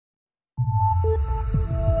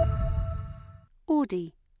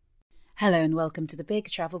Audi. Hello and welcome to the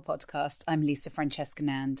Big Travel Podcast. I'm Lisa Francesca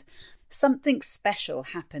Nand. Something special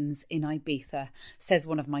happens in Ibiza, says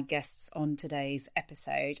one of my guests on today's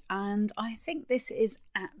episode, and I think this is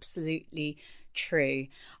absolutely true.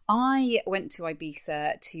 I went to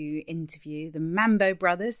Ibiza to interview the Mambo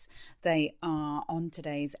brothers. They are on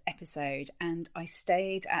today's episode, and I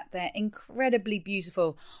stayed at their incredibly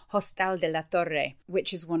beautiful Hostal de la Torre,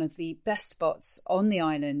 which is one of the best spots on the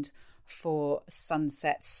island for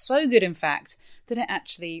sunset. So good, in fact, that it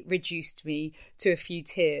actually reduced me to a few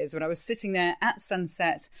tears when I was sitting there at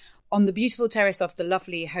sunset on the beautiful terrace of the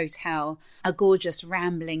lovely hotel, a gorgeous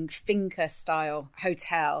rambling finca style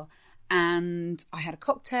hotel. And I had a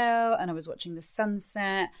cocktail and I was watching the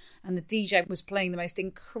sunset, and the DJ was playing the most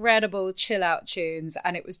incredible chill out tunes,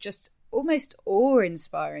 and it was just almost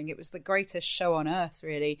awe-inspiring. It was the greatest show on earth,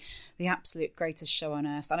 really, the absolute greatest show on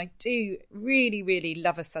earth. And I do really, really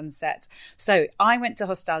love a sunset. So I went to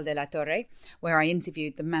Hostal de la Torre, where I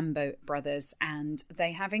interviewed the Mambo brothers, and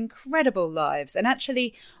they have incredible lives. And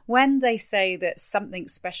actually, when they say that something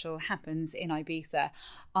special happens in Ibiza,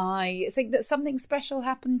 I think that something special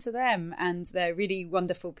happened to them, and they're really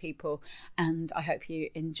wonderful people. And I hope you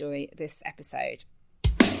enjoy this episode.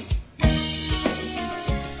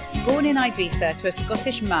 Born in Ibiza to a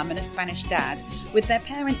Scottish mum and a Spanish dad, with their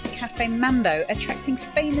parents' Café Mambo attracting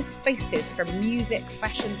famous faces from music,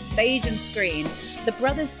 fashion, stage and screen, the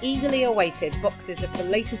brothers eagerly awaited boxes of the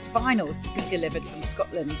latest vinyls to be delivered from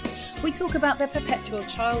Scotland. We talk about their perpetual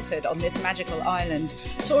childhood on this magical island,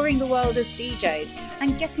 touring the world as DJs,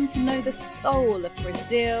 and getting to know the soul of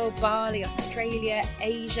Brazil, Bali, Australia,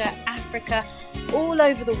 Asia, Africa, all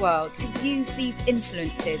over the world, to use these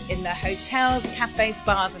influences in their hotels, cafes,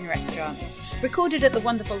 bars and restaurants. Recorded at the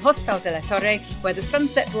wonderful Hostal de la Torre, where the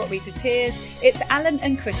sunset brought me to tears, it's Alan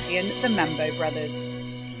and Christian, the Mambo brothers.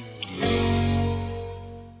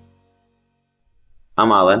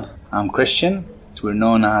 I'm Alan. I'm Christian. We're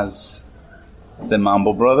known as the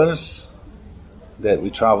Mambo brothers, that we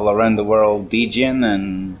travel around the world DJing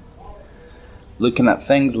and looking at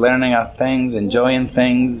things, learning at things, enjoying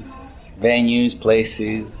things, venues,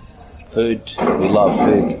 places, food. We love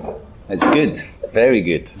food. It's good, very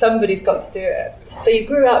good. Somebody's got to do it. So you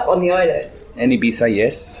grew up on the island? In Ibiza,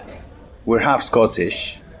 yes. We're half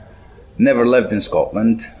Scottish. Never lived in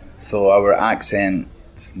Scotland, so our accent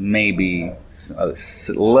may be a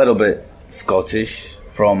little bit Scottish.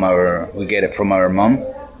 We get it from our mum,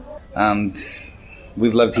 and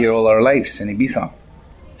we've lived here all our lives in Ibiza.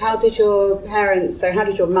 How did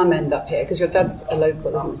your mum end up here? Because your dad's a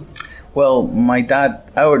local, isn't he? Well,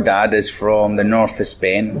 our dad is from the north of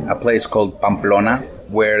Spain, a place called Pamplona,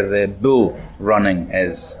 where the bull running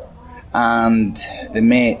is. And they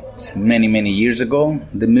met many, many years ago.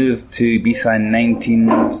 They moved to Ibiza in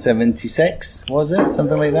 1976, was it?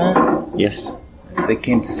 Something like that? Yes. So they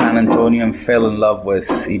came to San Antonio and fell in love with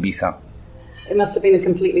Ibiza. It must have been a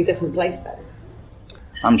completely different place then.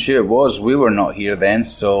 I'm sure it was. We were not here then,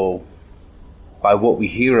 so by what we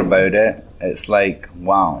hear about it, it's like,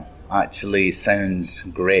 wow, actually it sounds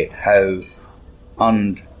great how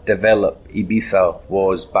undeveloped Ibiza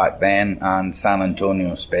was back then, and San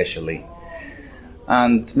Antonio especially.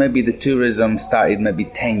 And maybe the tourism started maybe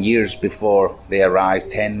 10 years before they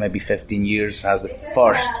arrived, 10, maybe 15 years, as the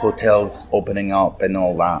first hotels opening up and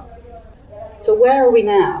all that. So where are we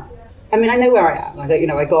now? I mean, I know where I am.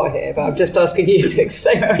 I got here, but I'm just asking you to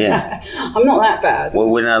explain where I am. I'm not that bad. Well,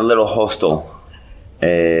 we're in a little hostel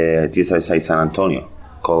just outside San Antonio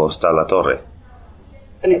called Hostal La Torre.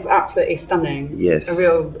 And it's absolutely stunning. Yes.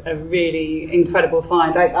 A really incredible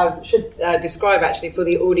find. I should describe, actually, for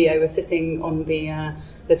the audio, we're sitting on the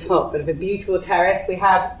top of a beautiful terrace. We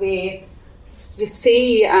have the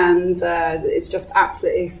sea, and it's just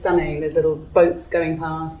absolutely stunning. There's little boats going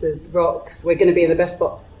past, there's rocks. We're going to be in the best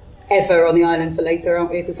spot ever on the island for later,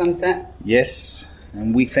 aren't we, for sunset? Yes,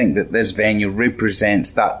 and we think that this venue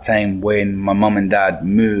represents that time when my mum and dad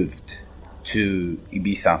moved to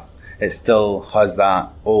Ibiza. It still has that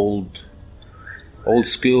old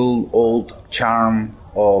school, old charm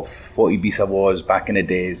of what Ibiza was back in the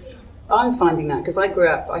days. I'm finding that because I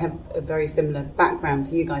have a very similar background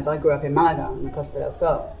to you guys. I grew up in Malaga on the Costa del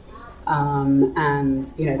Sol. And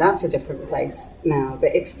that's a different place now,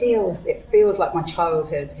 but it feels like my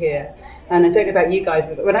childhood here. And I don't know about you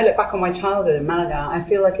guys, when I look back on my childhood in Malaga, I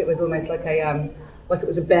feel like it was almost like it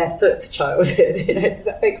was a barefoot childhood. Does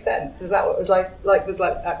that make sense? Was that what it was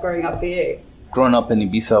like growing up for you? Growing up in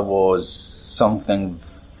Ibiza was something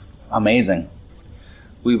amazing.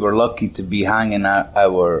 We were lucky to be hanging out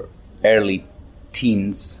our early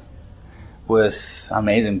teens with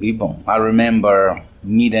amazing people. I remember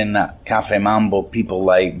meeting at Café Mambo people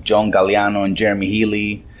like John Galliano and Jeremy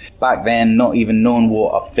Healy. Back then, not even knowing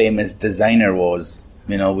what a famous designer was.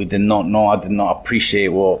 You know, we did not know, I did not appreciate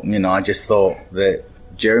what, you know, I just thought that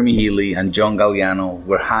Jeremy Healy and John Galliano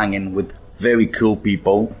were hanging with very cool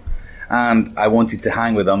people, and I wanted to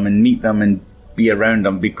hang with them and meet them and be around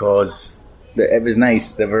them because it was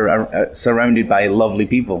nice. They were surrounded by lovely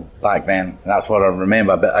people back then. That's what I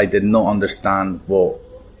remember, but I did not understand what,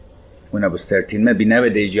 when I was 13. Maybe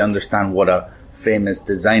nowadays you understand what a famous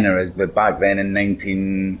designer is, but back then in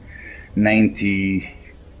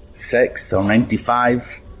 1996 or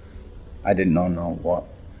 95, I did not know what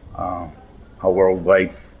a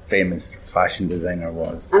worldwide famous fashion designer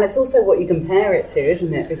was. And it's also what you compare it to,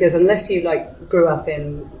 isn't it? Because unless you grew up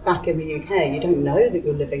back in the UK, you don't know that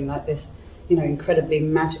you're living like this, you know, incredibly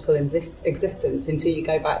magical existence until you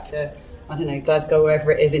go back to, I don't know, Glasgow,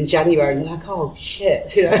 wherever it is, in January, and you're like, oh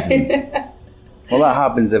shit, you know. Well, that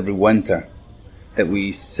happens every winter, that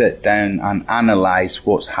we sit down and analyse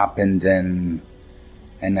what's happened in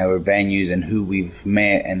our venues and who we've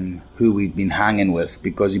met and who we've been hanging with,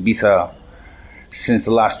 because Ibiza, since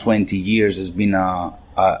the last 20 years, has been a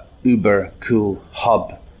uber cool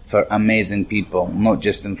hub for amazing people, not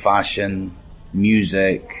just in fashion,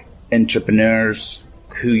 music, entrepreneurs.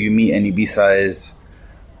 Who you meet in Ibiza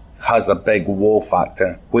has a big wow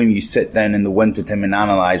factor. When you sit down in the winter time and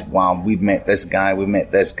analyse, wow, we've met this guy, we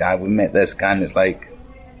met this guy, we met this guy, and it's like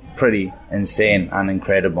pretty insane and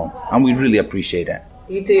incredible. And we really appreciate it.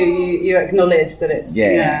 You do, you acknowledge that it's...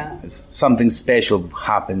 Yeah. Something special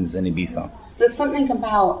happens in Ibiza. There's something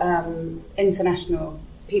about international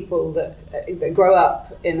people that grow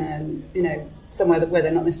up in somewhere where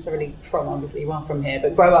they're not necessarily from. Obviously, you are from here,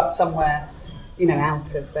 but grow up somewhere, you know,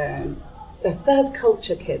 out of the third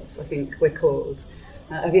culture kids, I think we're called.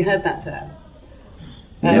 Have you heard that term?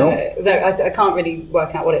 No. I can't really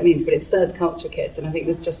work out what it means, but it's third culture kids, and I think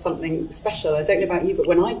there's just something special. I don't know about you, but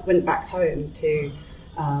when I went back home to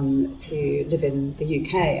live in the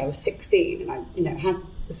UK, I was 16, and I, you know, had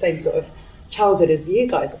the same sort of childhood as you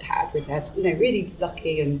guys had. We've had, you know, really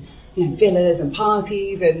lucky and, you know, villas and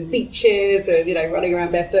parties and beaches and, you know, running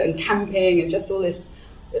around barefoot and camping and just all this,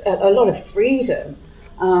 a lot of freedom.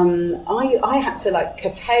 I had to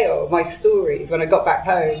curtail my stories when I got back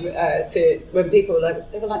home to when people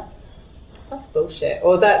they were like, that's bullshit,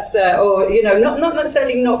 or that's or, you know, not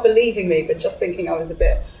necessarily not believing me, but just thinking I was a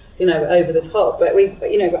bit, you know, over the top. But we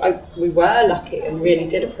were lucky and really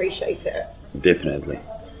did appreciate it. Definitely.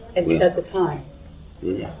 At the time.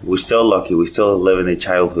 Yeah, we're still lucky. We still live in a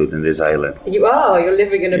childhood in this island. You're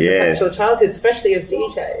living in a perpetual childhood, especially as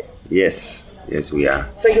DJs. Yes, we are.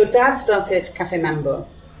 So your dad started Café Mambo?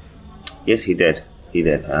 Yes, he did.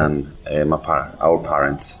 And our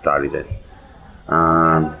parents started it.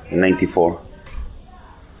 In 94,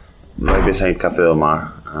 right beside Café Del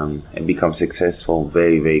Mar, and it became successful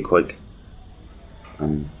very, very quick.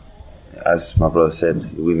 And as my brother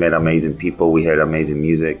said, we met amazing people, we heard amazing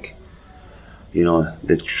music. You know,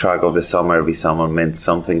 the track of the summer, every summer meant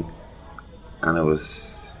something. And it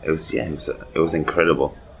was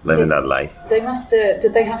incredible living that life. They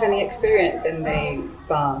did they have any experience in the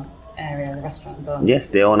bar area, the restaurant and bars? Yes,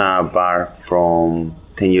 they own a bar from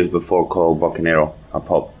 10 years before called Bocanero, a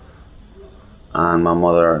pub. And my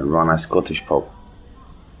mother ran a Scottish pub.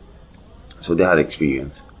 So they had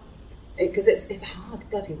experience. Because it's hard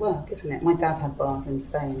bloody work, isn't it? My dad had bars in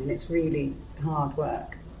Spain, and it's really hard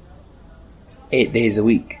work. 8 days a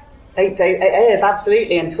week. 8 days, it is,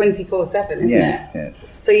 absolutely, and 24/7, isn't it?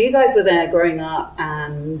 Yes. So you guys were there growing up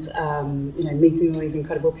and, you know, meeting all these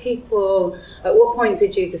incredible people. At what point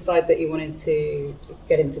did you decide that you wanted to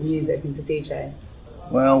get into music, into DJ?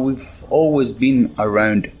 Well, we've always been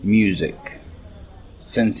around music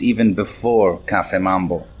since even before Café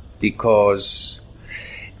Mambo, because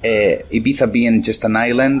Ibiza being just an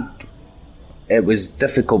island, it was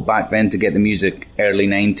difficult back then to get the music, early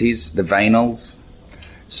 90s, the vinyls.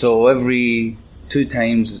 So every 2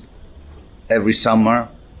 times every summer,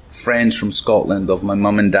 friends from Scotland of my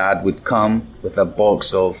mum and dad would come with a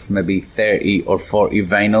box of maybe 30 or 40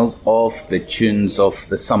 vinyls of the tunes of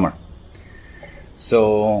the summer.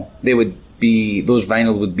 So those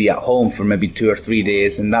vinyls would be at home for maybe 2 or 3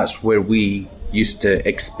 days, and that's where we used to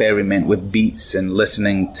experiment with beats and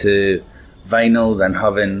listening to vinyls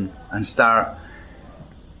and start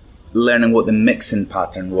learning what the mixing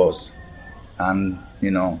pattern was. And,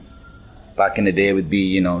 you know, back in the day it would be,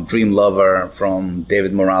 you know, Dream Lover from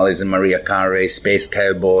David Morales and Maria Carey, Space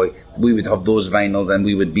Cowboy. We would have those vinyls and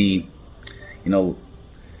we would be, you know,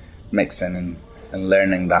 mixing and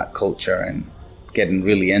learning that culture and getting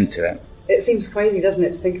really into it. it seems crazy, doesn't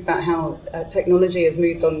it, to think about how technology has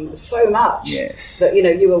moved on so much. Yes. That, you know,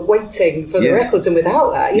 you were waiting for the records, and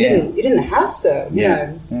without that, you didn't have them. You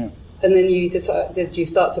know. Yeah. And then did you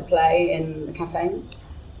start to play in the cafe?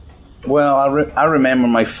 Well, I remember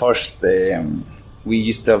my first. We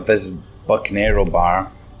used to have this Bucanero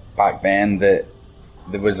bar back then that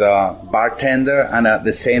there was a bartender, and at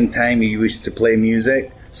the same time he used to play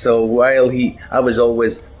music. So while I was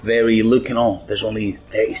always very looking, there's only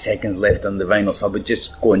 30 seconds left on the vinyl, so I would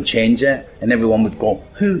just go and change it, and everyone would go,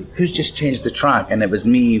 who's just changed the track? And it was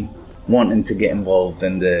me wanting to get involved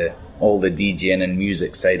in all the DJing and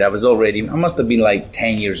music side. I must have been like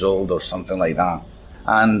 10 years old or something like that.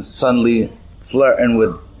 And suddenly flirting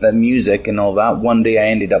with the music and all that, one day I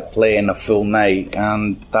ended up playing a full night,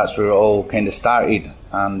 and that's where it all kind of started.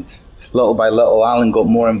 And little by little, Alan got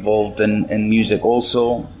more involved in music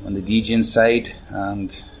also, on the DJing side,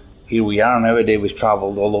 and here we are nowadays. We've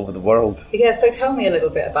travelled all over the world. Yeah, so tell me a little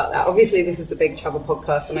bit about that. Obviously, this is the Big Travel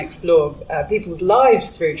Podcast, and I explore people's lives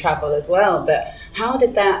through travel as well. But how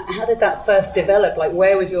did that first develop? Like,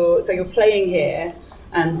 where was so you're playing here,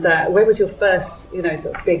 and where was your first, sort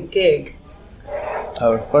of big gig?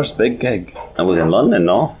 Our first big gig. I was in London,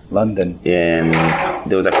 no? London. And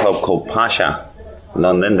there was a club called Pasha,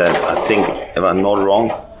 London, that I think, if I'm not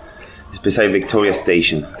wrong, is beside Victoria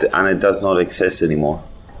Station, and it does not exist anymore.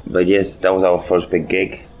 But yes, that was our first big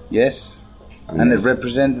gig. Yes, and it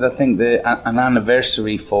represents, I think, an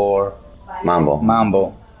anniversary for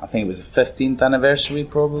Mambo. I think it was the 15th anniversary,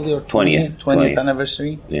 probably, or 20th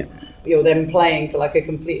anniversary. Yeah. You're then playing to like a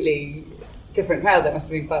completely different crowd. That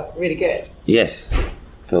must have been really good. Yes,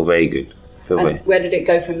 felt very good. Where did it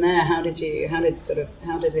go from there? How did it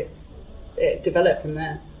develop from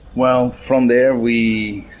there? Well, from there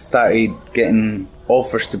we started getting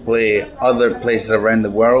offers to play other places around the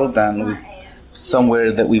world, and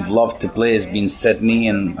somewhere that we've loved to play has been Sydney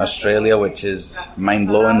in Australia, which is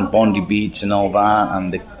mind-blowing, Bondi Beach and all that,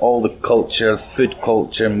 and all the culture, food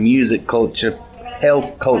culture, music culture,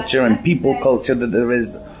 health culture and people culture that there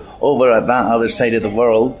is over at that other side of the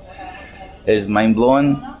world is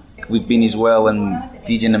mind-blowing. We've been as well in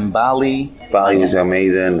DJing in Bali. Bali was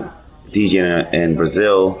amazing. DJing in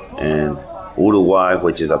Brazil and Uruguay,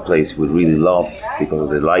 which is a place we really love because of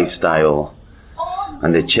the lifestyle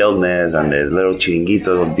and the chillness and the little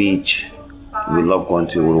chiringuitos on beach. We love going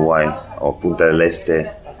to Uruguay or Punta del Este.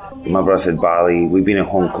 My brother said Bali. We've been in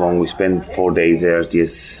Hong Kong. We spent 4 days there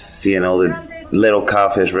just seeing all the little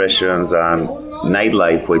cafes, restaurants and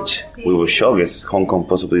nightlife, which we were shocked. Hong Kong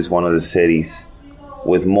possibly is one of the cities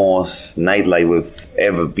with more nightlife we've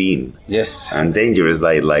ever been. Yes. And dangerous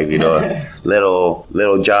nightlife,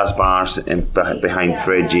 little jazz bars behind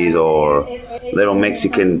fridges, or little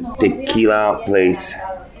Mexican tequila place.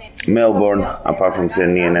 Melbourne, apart from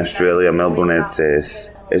Sydney and Australia, Melbourne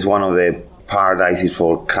is one of the paradises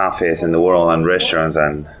for cafes in the world and restaurants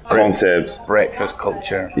and concepts. Breakfast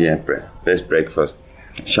culture. Yeah, best breakfast.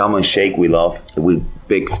 Sharm el Sheikh we love. We're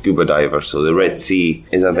big scuba divers, so the Red Sea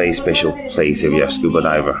is a very special place if you're a scuba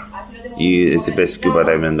diver. It's the best scuba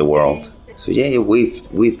diver in the world. So yeah,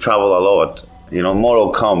 we've traveled a lot. More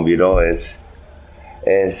will come. We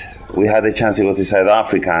had the chance to go to South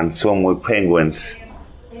Africa and swim with penguins.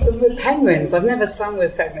 Swim with penguins? I've never swum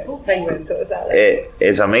with penguins. What was that like?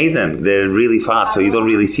 It's amazing. They're really fast, so you don't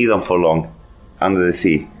really see them for long under the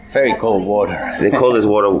sea. Very cold water. The coldest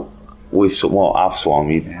water I've swum.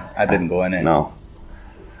 I didn't go in it. No.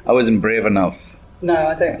 I wasn't brave enough. No,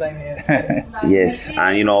 I don't blame you. Yes,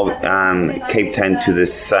 and Cape Town to the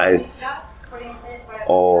south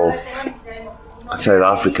of South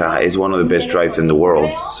Africa is one of the best drives in the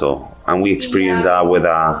world. So, and we experienced that with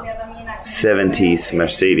a 70s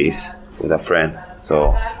Mercedes with a friend.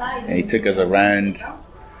 So he took us around.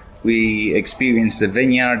 We experienced the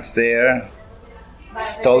vineyards there,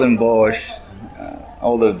 Stellenbosch,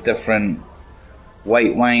 all the different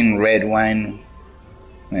white wine, red wine.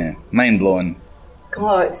 Yeah, mind-blowing.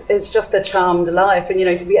 God, it's just a charmed life, and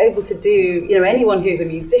to be able to do, anyone who's a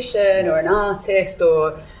musician or an artist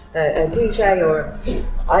or a DJ or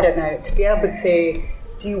I don't know, to be able to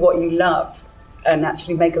do what you love and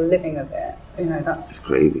actually make a living of it, that's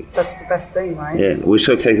crazy. That's the best thing, right? Yeah, we're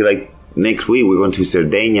so excited. Like next week, we're going to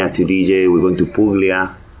Sardinia to DJ. We're going to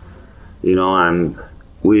Puglia, and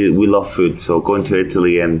we love food. So going to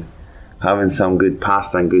Italy and having some good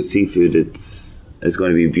pasta and good seafood, it's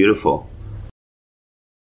going to be beautiful.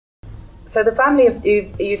 So the family,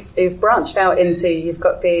 you've branched out into, you've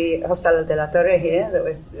got the Hostel de la Torre here that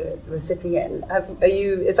we're sitting in.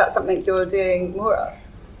 Is that something you're doing more of?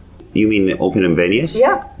 You mean opening venues?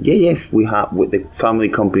 Yeah. Yeah. We have, the family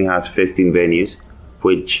company has 15 venues,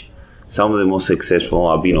 which Some of the most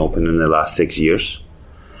successful have been opened in the last 6 years,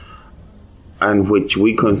 and which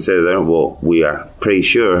we consider, well, we are pretty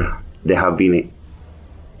sure they have been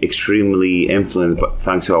extremely influenced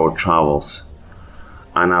thanks to our travels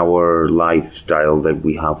and our lifestyle that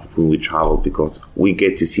we have when we travel, because we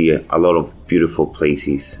get to see a lot of beautiful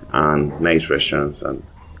places and nice restaurants and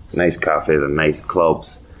nice cafes and nice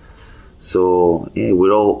clubs. So yeah,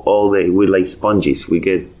 we're like sponges. We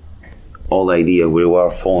get all the idea with our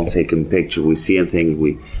phones taking pictures. We see things.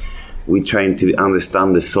 We trying to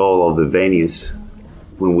understand the soul of the venues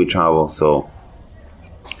when we travel. So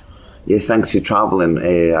yeah, thanks to traveling,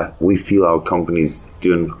 we feel our company's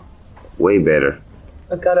doing way better.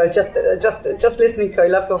 Oh God! I just listening to. I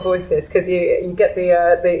love your voices because you get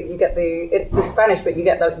the Spanish, but you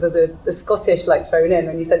get the Scottish like thrown in.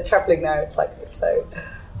 When you said travelling now, it's so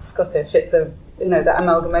Scottish. It's the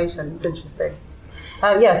amalgamation. It's interesting.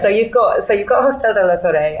 So you've got Hostel de la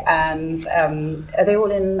Torre, and are they all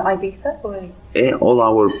in Ibiza? Or? Yeah, all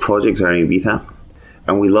our projects are in Ibiza,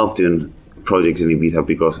 and we love doing projects in Ibiza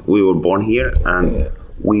because we were born here, and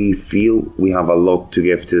we feel we have a lot to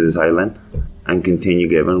give to this island and continue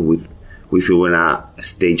giving. We feel we're in a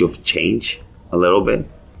stage of change a little bit,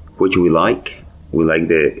 which we like. We like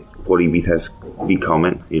what Ibiza's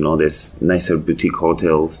becoming. There's nicer boutique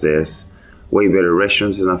hotels, there's way better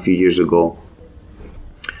restaurants than a few years ago,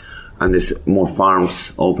 and there's more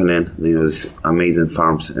farms opening. There's amazing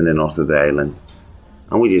farms in the north of the island,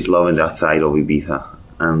 and we're just loving that side of Ibiza,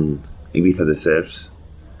 and Ibiza deserves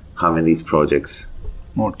having these projects.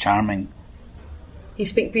 More charming. You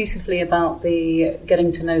speak beautifully about the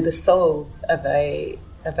getting to know the soul of a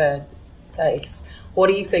place. What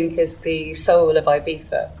do you think is the soul of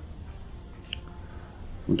Ibiza?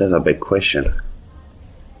 That's a big question.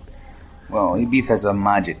 Well, Ibiza is a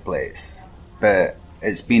magic place, but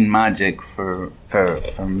it's been magic for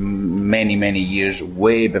many, many years,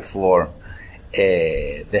 way before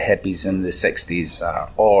the hippies in the 60s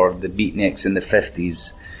or the beatniks in the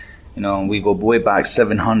 50s. We go way back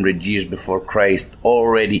 700 years before Christ.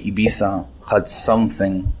 Already Ibiza had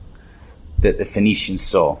something that the Phoenicians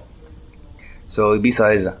saw. So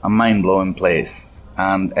Ibiza is a mind-blowing place,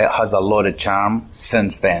 and it has a lot of charm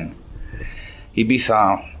since then.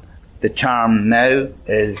 Ibiza, the charm now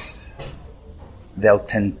is the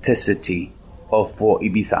authenticity of what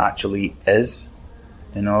Ibiza actually is.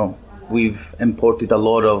 We've imported a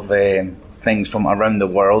lot of things from around the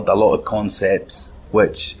world, a lot of concepts,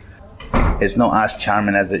 which is not as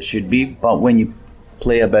charming as it should be. But when you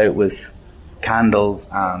play about with candles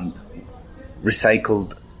and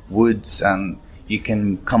recycled woods, and you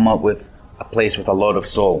can come up with a place with a lot of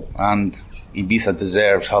soul. And Ibiza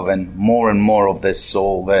deserves having more and more of this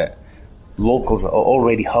soul that locals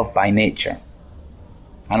already have by nature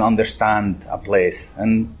and understand a place.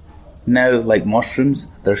 And now, like mushrooms,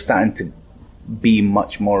 they're starting to be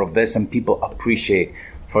much more of this, and people appreciate,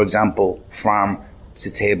 for example, farm to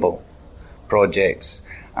table projects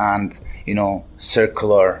and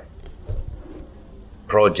circular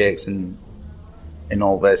projects and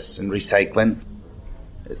all this, and recycling.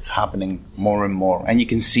 It's happening more and more, and you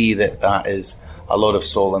can see that is a lot of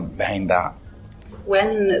soul behind that.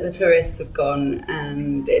 When the tourists have gone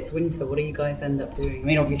and it's winter, what do you guys end up doing? I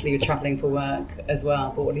mean, obviously you're travelling for work as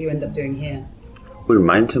well, but what do you end up doing here? We're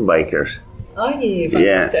mountain bikers. Are you?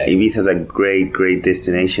 Fantastic. Yeah, Ibiza is a great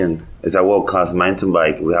destination. It's a world-class mountain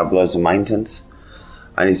bike. We have lots of mountains,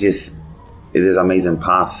 and it is amazing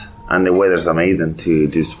path, and the weather's amazing to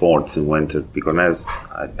do sports in winter, because now,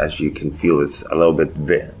 as you can feel, it's a little bit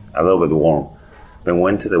warm. But in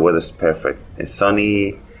winter, the weather's perfect. It's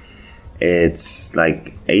sunny. It's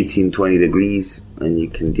like 18-20 degrees, and you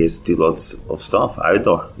can just do lots of stuff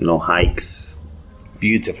outdoor. Hikes.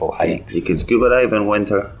 Beautiful hikes. You can scuba dive in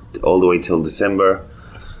winter all the way till December.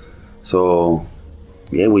 So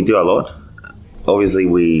yeah, we do a lot. Obviously,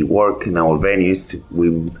 we work in our venues.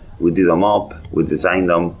 We do them up. We design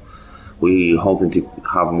them. We're hoping to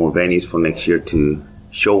have more venues for next year to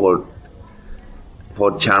show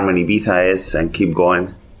what charming Ibiza is and keep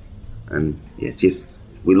going. And it's just,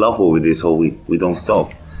 we love what we do, so we don't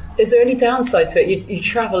stop. Is there any downside to it? You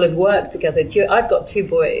travel and work together. I've got two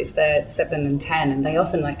boys, they're 7 and 10, and they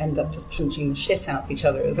often end up just punching the shit out of each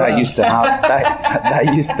other as well. That used to happen.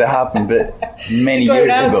 that used to happen, but many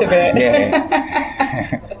years ago. Of it.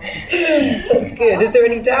 Yeah. That's good. Is there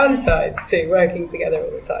any downsides to working together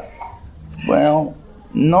all the time? Well,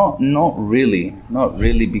 not really,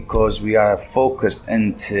 because we are focused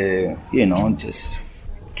into just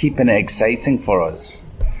keeping it exciting for us,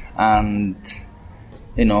 and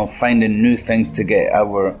finding new things to get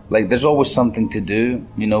there's always something to do.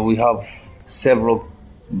 We have several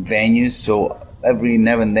venues, so every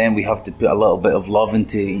now and then we have to put a little bit of love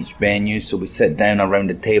into each venue. So we sit down around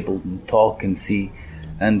the table and talk and see,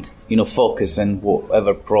 and focus on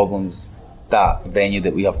whatever problems that venue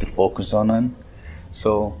that we have to focus on.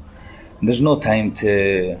 So there's no time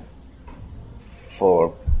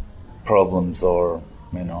for problems or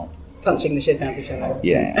punching the shit out of each other.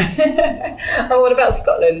 Yeah. Oh, what about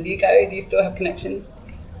Scotland? Do you still have connections?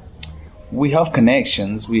 We have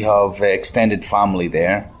connections. We have extended family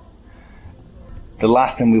there. The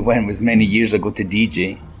last time we went was many years ago to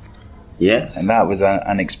DJ. Yes. And that was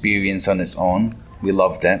an experience on its own. We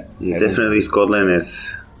loved it. Yeah, definitely Scotland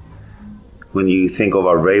is, when you think of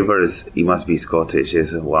our ravers, you must be Scottish.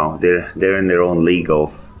 It's, wow, they're in their own league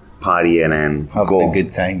of partying and having a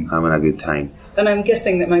good time. Having a good time. And I'm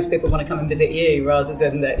guessing that most people want to come and visit you rather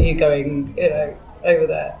than that you going, over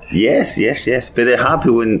there. Yes. But they're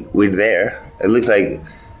happy when we're there. It looks like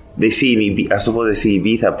they see I suppose they see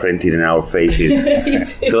Ibiza printed in our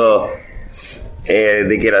faces. So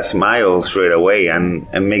they get a smile straight away, and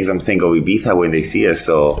it makes them think of Ibiza when they see us.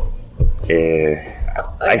 So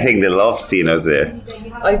I think they love seeing us there.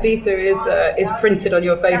 Ibiza is printed on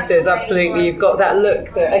your faces. Absolutely, you've got that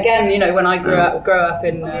look. That again, when I grew up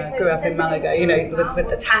in Malaga, with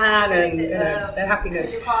the tan and the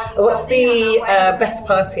happiness. What's the best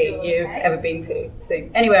party you've ever been to?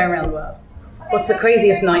 Think anywhere around the world. What's the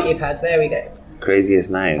craziest night you've had? There we go. Craziest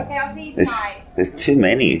night. There's too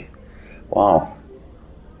many. Wow.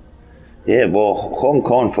 Yeah, well, Hong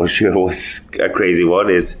Kong for sure was a crazy one.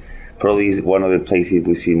 It's probably one of the places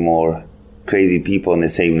we see more crazy people on the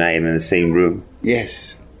same night in the same room.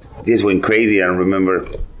 Yes. Just went crazy. And remember,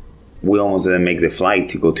 we almost didn't make the flight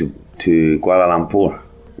to go to Kuala Lumpur.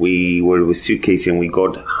 We were with suitcase and we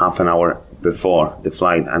got half an hour before the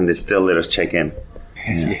flight, and they still let us check in.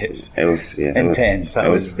 Yes. It was intense. That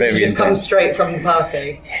was very intense. You just come straight from the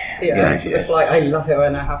party. Yes. I love it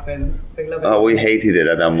when that happens. I love it. Oh, we hated it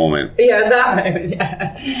at that moment. Yeah, that moment,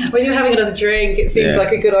 yeah. When you're having another drink, it seems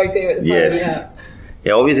like a good idea at the time. Yes.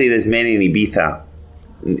 Yeah, obviously there's many in Ibiza,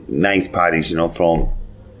 nice parties, from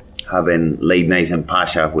having late nights in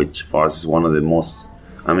Pasha, which for us is one of the most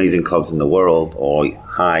amazing clubs in the world, or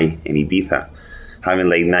High in Ibiza. Having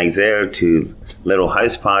late nights there to little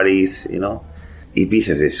house parties,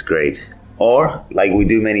 Ibiza is great. Or, like we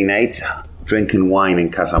do many nights, drinking wine in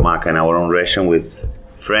Casamaca in our own restaurant with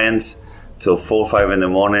friends till 4 or 5 in the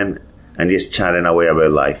morning and just chatting away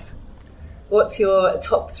about life. What's your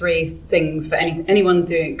top 3 things for anyone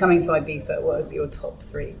coming to Ibiza? What is your top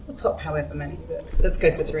 3? Or top however many, but let's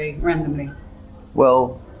go for 3 randomly.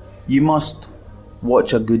 Well, you must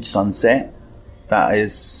watch a good sunset. That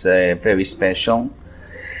is very special.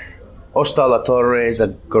 Hostal La Torre is a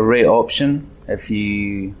great option if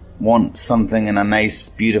you want something in a nice,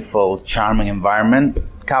 beautiful, charming environment.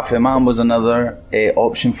 Café Mambo is another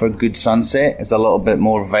option for a good sunset. It's a little bit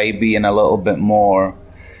more vibey and a little bit more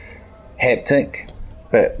hectic,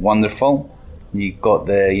 but wonderful. You got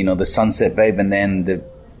the sunset vibe, and then the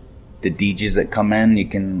DJs that come in. You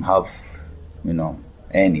can have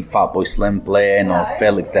any Fatboy Slim playing, or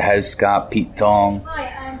Felix the House Cat, Pete Tong,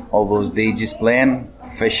 all those DJs playing.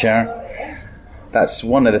 Fisher. That's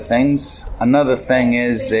one of the things. Another thing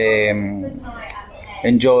is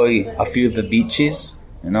enjoy a few of the beaches,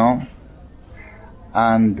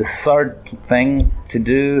 And the third thing to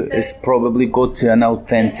do is probably go to an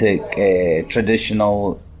authentic,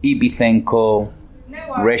 traditional Ibizenco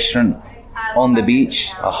restaurant on the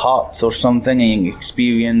beach, a hut or something, and you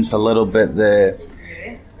experience a little bit the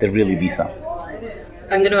real Ibiza.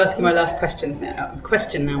 I'm going to ask you my last question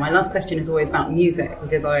now. My last question is always about music,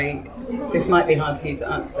 because this might be hard for you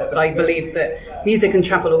to answer, but I believe that music and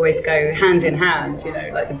travel always go hand in hand.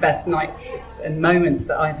 Like the best nights and moments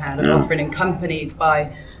that I've had are often accompanied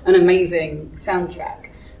by an amazing soundtrack.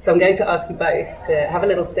 So I'm going to ask you both to have a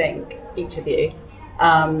little think, each of you.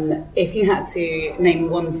 If you had to name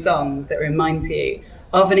one song that reminds you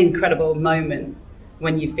of an incredible moment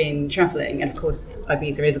when you've been travelling, and of course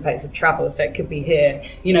Ibiza is a place of travel, so it could be here,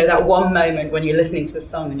 that one moment when you're listening to the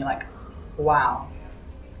song and you're like, wow,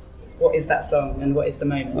 what is that song and what is the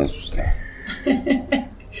moment?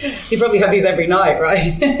 You probably have these every night,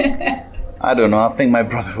 right? I don't know, I think my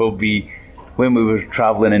brother will be, when we were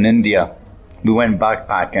travelling in India, we went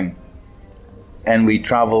backpacking, and we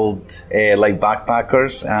travelled like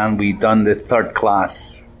backpackers, and we done the 3rd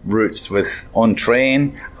class routes with on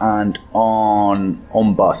train and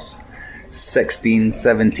on bus. 16,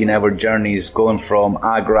 17 hour journeys going from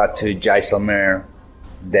Agra to Jaisalmer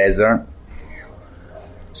desert.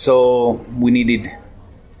 So we needed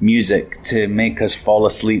music to make us fall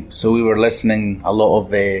asleep. So we were listening a lot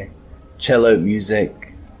of chill out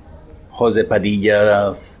music, Jose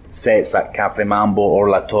Padilla sets at Café Mambo or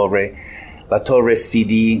La Torre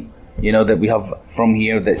CD, you know, that we have from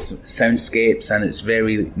here, that's soundscapes, and it's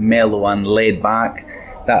very mellow and laid back.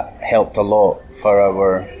 That helped a lot for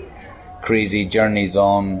our crazy journeys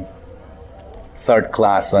on third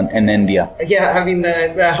class in India. Yeah, I mean,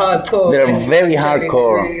 they're hardcore. They're very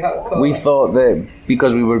hardcore. Really hardcore. We thought that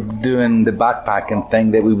because we were doing the backpacking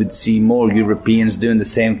thing that we would see more Europeans doing the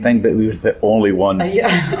same thing, but we were the only ones.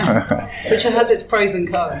 Yeah, which has its pros and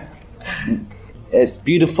cons. It's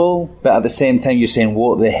beautiful, but at the same time you're saying,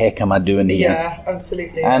 what the heck am I doing here? Yeah,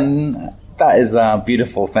 absolutely. And that is a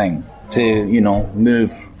beautiful thing to, you know,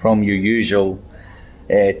 move from your usual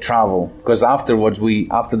travel. Because afterwards,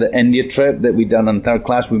 after the India trip that we done on third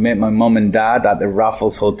class, we met my mum and dad at the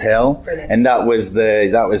Raffles Hotel. Brilliant. And that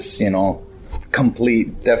was, you know,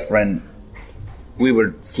 complete different. We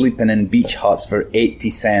were sleeping in beach huts for 80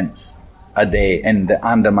 cents a day in the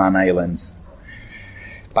Andaman Islands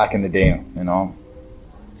back in the day, you know.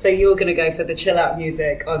 So you're going to go for the chill out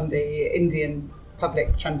music on the Indian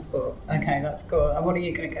public transport. Okay, that's cool. And what are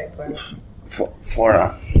you going to go for? For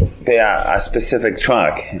a specific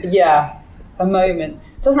track. Yeah, a moment.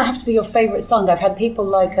 It doesn't have to be your favourite song. I've had people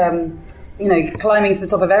like, you know, climbing to the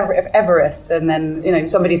top of Everest, and then, you know,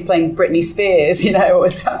 somebody's playing Britney Spears, you know, or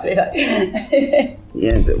something like that.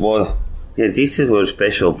 This is what's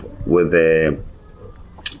special with the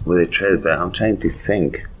trip, but I'm trying to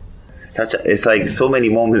think. It's like so many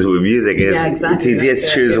moments with music. Yeah, exactly. To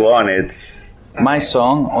just choose one, it's... My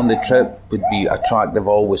song on the trip would be a track they've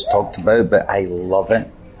always talked about, but I love it,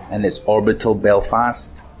 and it's Orbital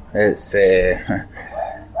Belfast. It's it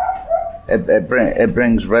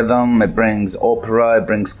brings rhythm, it brings opera, it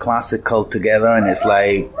brings classical together, and it's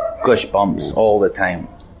like goosebumps all the time.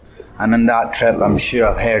 And on that trip, I'm sure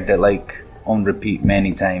I've heard it like on repeat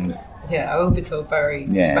many times. Yeah, Orbital, very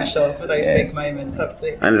special for those big moments,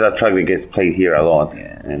 absolutely. And it's a track that gets played here a lot,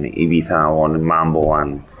 in Ibiza, on Mambo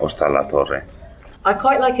and Costa La Torre. I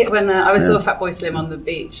quite like it when I saw Fatboy Slim on the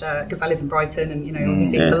beach, because I live in Brighton, and, you know,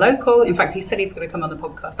 obviously he's a local. In fact, he said he's going to come on the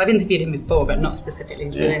podcast. I've interviewed him before, but not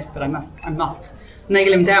specifically for this, but I must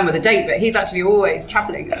nail him down with a date. But he's actually always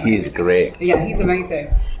travelling. He's great. Yeah, he's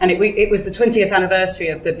amazing. And it was the 20th anniversary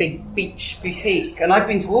of the big beach boutique, and I've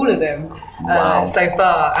been to all of them so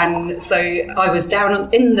far. And so I was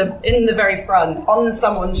down in the very front, on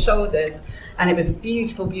someone's shoulders, and it was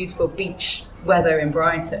beautiful, beautiful beach weather in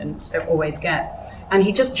Brighton, which you don't always get. And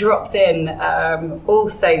he just dropped in All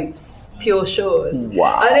Saints, Pure Shores.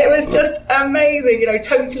 Wow. And it was just amazing, you know,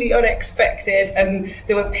 totally unexpected. And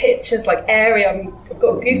there were pictures, like aerial, I've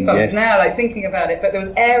got goosebumps now, like thinking about it, but there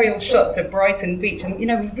was aerial shots of Brighton Beach. And, you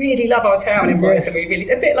know, we really love our town in Brighton. We really,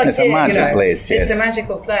 it's a bit like it's a magic place, yes. It's a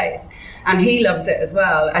magical place. And he loves it as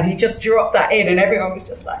well. And he just dropped that in, and everyone was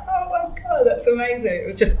just like, oh my God, that's amazing. It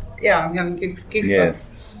was just, I'm having goosebumps.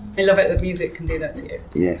 Yes. I love it that music can do that to you.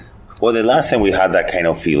 Yeah. Well, the last time we had that kind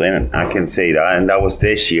of feeling, I can say that, and that was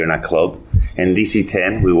this year in a club in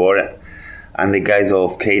DC10. We wore it, and the guys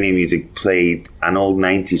of Canadian Music played an old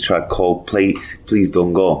 90s track called Please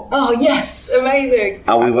Don't Go. Oh, yes, amazing.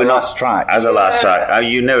 And as the last track. As a last track. And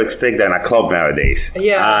you never expect that in a club nowadays.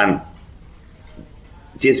 Yeah. And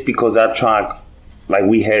just because that track, like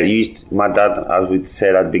we heard, my dad, as we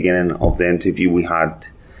said at the beginning of the interview, we had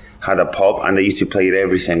a pub, and they used to play it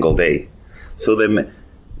every single day. So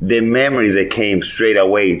the memories that came straight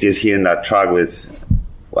away just hearing that track was,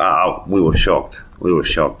 wow, we were shocked.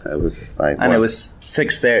 It was like... And it was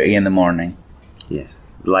 6:30 in the morning. Yeah.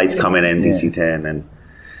 Lights coming in, DC10, and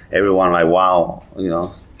everyone like, wow, you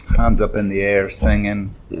know. Hands up in the air,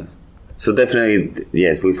 singing. Yeah. So definitely,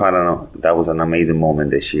 yes, we've had that was an amazing moment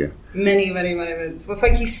this year. Many, many moments. Well,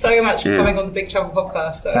 thank you so much for coming on the Big Travel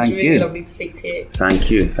Podcast. That was really lovely to speak to you. Thank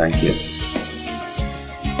you.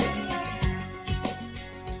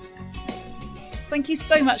 Thank you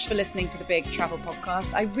so much for listening to the Big Travel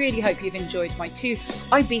Podcast. I really hope you've enjoyed my 2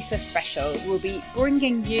 Ibiza specials. We'll be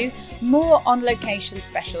bringing you more on-location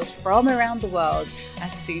specials from around the world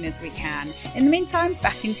as soon as we can. In the meantime,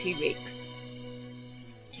 back in 2 weeks.